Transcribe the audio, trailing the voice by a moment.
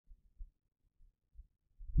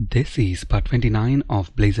This is part 29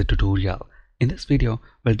 of Blazor tutorial. In this video,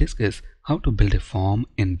 we'll discuss how to build a form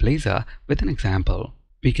in Blazor with an example.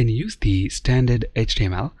 We can use the standard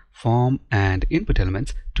HTML, form and input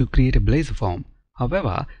elements to create a Blazor form.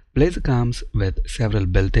 However, Blazor comes with several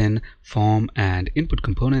built-in form and input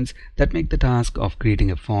components that make the task of creating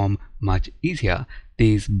a form much easier.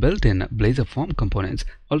 These built-in Blazor form components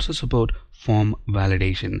also support form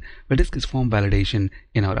validation. We'll discuss form validation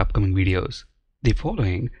in our upcoming videos. The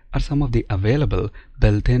following are some of the available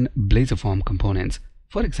built-in Blazor form components.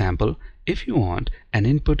 For example, if you want an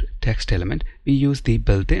input text element, we use the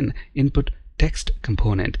built-in input text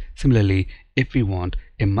component. Similarly, if we want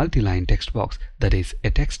a multi-line text box, that is a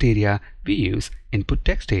text area, we use input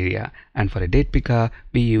text area. And for a date picker,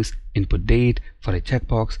 we use input date. For a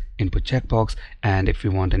checkbox, input checkbox. And if we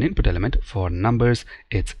want an input element for numbers,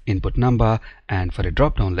 it's input number. And for a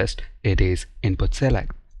drop-down list, it is input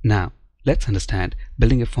select. Now, let's understand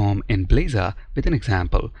building a form in Blazor with an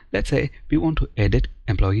example. Let's say we want to edit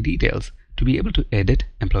employee details. To be able to edit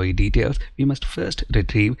employee details, we must first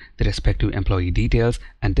retrieve the respective employee details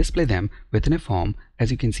and display them within a form,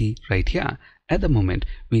 as you can see right here. At the moment,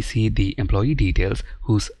 we see the employee details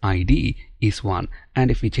whose ID is 1,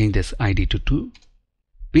 and if we change this ID to 2,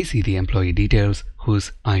 we see the employee details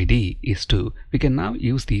whose ID is 2. We can now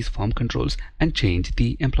use these form controls and change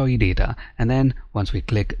the employee data. And then once we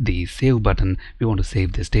click the save button, we want to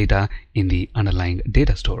save this data in the underlying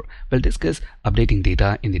data store. We'll discuss updating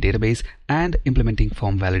data in the database and implementing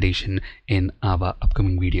form validation in our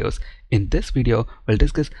upcoming videos. In this video, we'll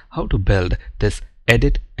discuss how to build this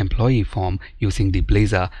edit employee form using the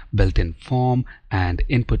Blazor built-in form and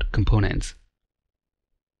input components.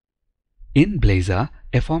 In Blazor,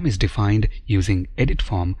 a form is defined using edit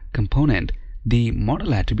form component. The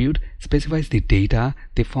model attribute specifies the data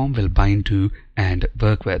the form will bind to and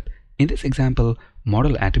work with. In this example,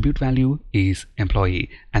 model attribute value is employee,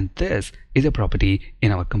 and this is a property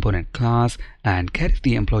in our component class and carries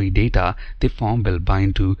the employee data the form will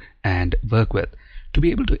bind to and work with. To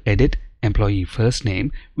be able to edit employee first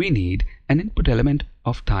name, we need an input element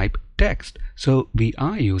of type text. So we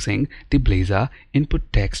are using the Blazor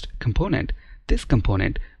input text component. This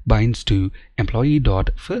component binds to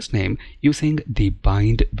employee.firstname using the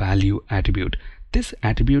bind value attribute. This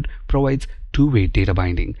attribute provides two-way data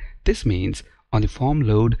binding. This means on the form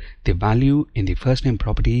load, the value in the first name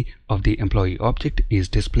property of the employee object is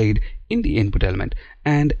displayed in the input element.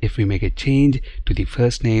 And if we make a change to the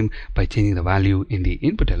first name by changing the value in the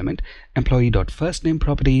input element, employee.firstname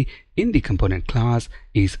property in the component class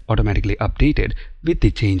is automatically updated with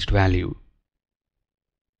the changed value.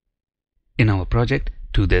 In our project,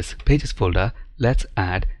 to this pages folder, let's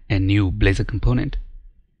add a new Blazor component.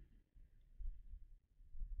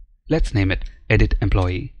 Let's name it edit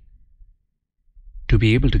employee. To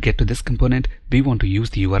be able to get to this component, we want to use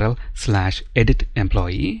the URL /edit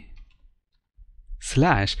employee /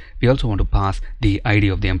 we also want to pass the ID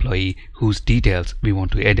of the employee whose details we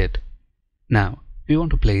want to edit. Now, we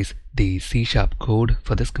want to place the C# code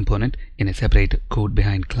for this component in a separate code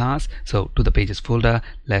behind class. So to the pages folder,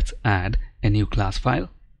 let's add a new class file.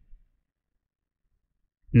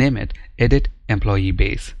 Name it edit employee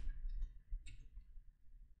base.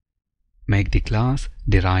 Make the class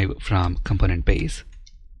derive from component base.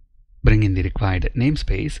 Bring in the required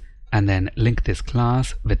namespace and then link this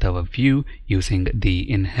class with our view using the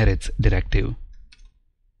inherits directive.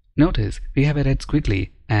 Notice we have a red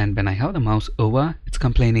squiggly, and when I have the mouse over, it's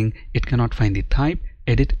complaining it cannot find the type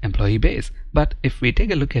edit employee base. But if we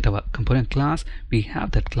take a look at our component class, we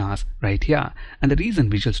have that class right here. And the reason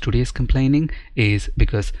Visual Studio is complaining is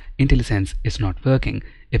because IntelliSense is not working.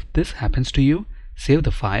 If this happens to you, save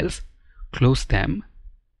the files, close them,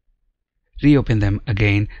 reopen them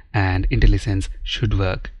again, and IntelliSense should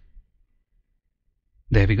work.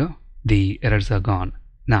 There we go. The errors are gone.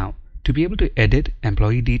 Now, to be able to edit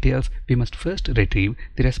employee details, we must first retrieve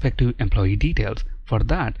the respective employee details. For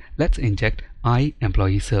that, let's inject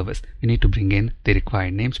iEmployeeService. We need to bring in the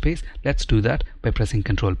required namespace. Let's do that by pressing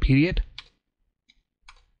Ctrl:.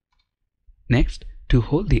 Next, to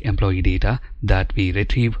hold the employee data that we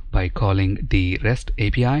retrieve by calling the REST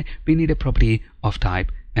API, we need a property of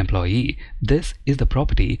type employee. This is the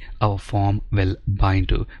property our form will bind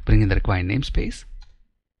to. Bring in the required namespace.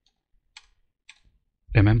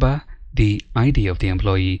 Remember, the ID of the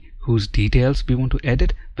employee whose details we want to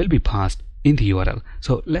edit will be passed in the URL.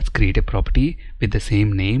 So let's create a property with the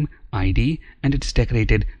same name, ID, and it's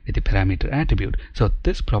decorated with the parameter attribute. So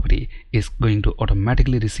this property is going to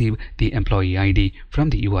automatically receive the employee ID from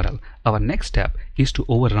the URL. Our next step is to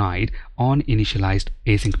override onInitialized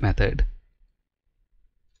async method.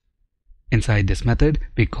 Inside this method,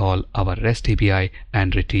 we call our REST API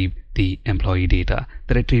and retrieve the employee data.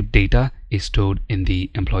 The retrieved data is stored in the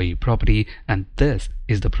employee property, and this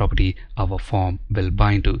is the property our form will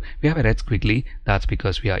bind to. We have a else quickly. That's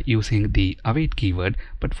because we are using the await keyword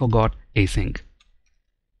but forgot async.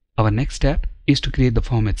 Our next step is to create the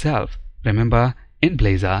form itself. Remember, in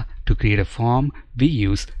Blazor, to create a form, we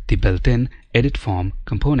use the built-in edit form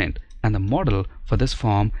component, and the model for this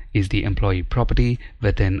form is the employee property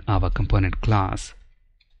within our component class.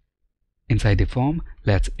 Inside the form,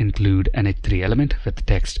 let's include an h3 element with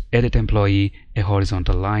text edit employee, a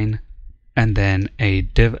horizontal line, and then a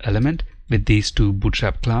div element with these two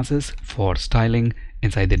bootstrap classes for styling.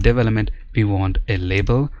 Inside the div element, we want a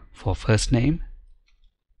label for first name.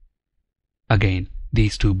 Again,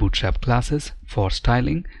 these two bootstrap classes for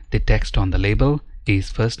styling. The text on the label is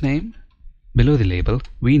first name. Below the label,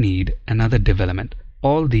 we need another div element.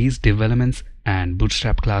 All these div elements and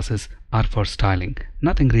bootstrap classes are for styling,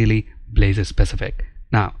 nothing really Blazor specific.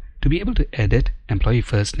 Now, to be able to edit employee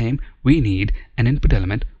first name, we need an input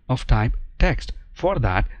element of type text. For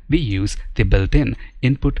that, we use the built-in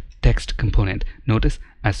input text component. Notice,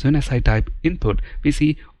 as soon as I type input, we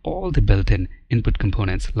see all the built-in input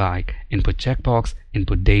components like input checkbox,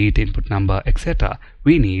 input date, input number, etc.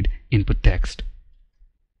 We need input text.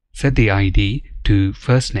 Set the ID to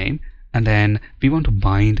first name, and then we want to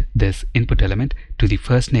bind this input element to the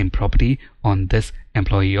first name property on this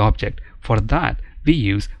employee object. For that, we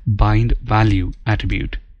use bind value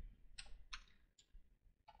attribute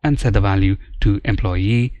and set the value to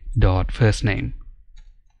employee.firstname.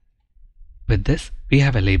 With this, we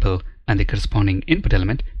have a label and the corresponding input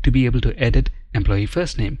element to be able to edit employee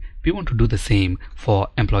first name. We want to do the same for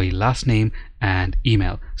employee last name and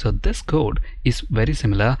email. So this code is very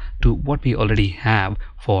similar to what we already have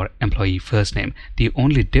for employee first name. The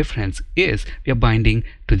only difference is we are binding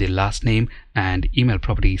to the last name and email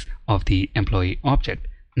properties of the employee object.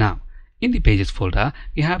 Now, in the pages folder,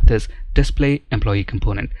 we have this display employee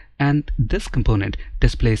component, and this component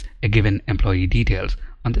displays a given employee details.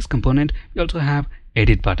 On this component, we also have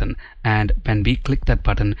edit button, and when we click that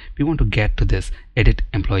button, we want to get to this edit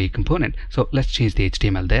employee component. So let's change the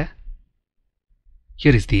HTML there.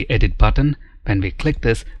 Here is the edit button. When we click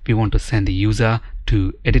this, we want to send the user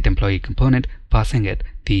to edit employee component, passing it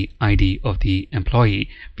the ID of the employee.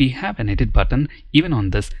 We have an edit button even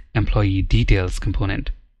on this employee details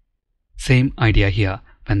component. Same idea here.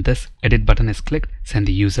 When this edit button is clicked, send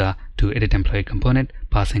the user to edit employee component,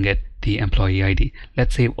 passing it the employee ID.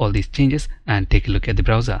 Let's save all these changes and take a look at the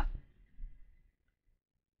browser.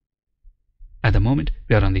 At the moment,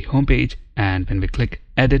 we are on the home page, and when we click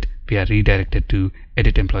edit, we are redirected to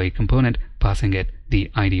edit employee component, passing it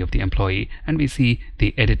the ID of the employee, and we see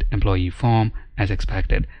the edit employee form as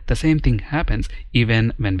expected. The same thing happens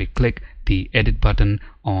even when we click the edit button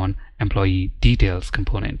on employee details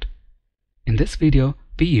component. In this video,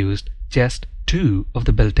 we used just two of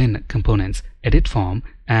the built-in components, edit form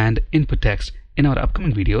and input text. In our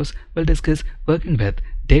upcoming videos, we'll discuss working with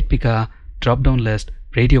date picker, drop-down list,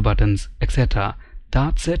 radio buttons, etc.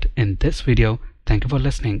 That's it in this video. Thank you for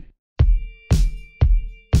listening.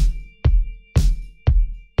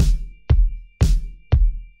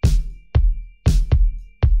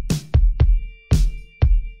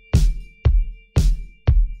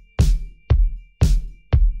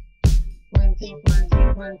 One, two, one, two,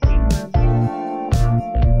 one, two, one, two.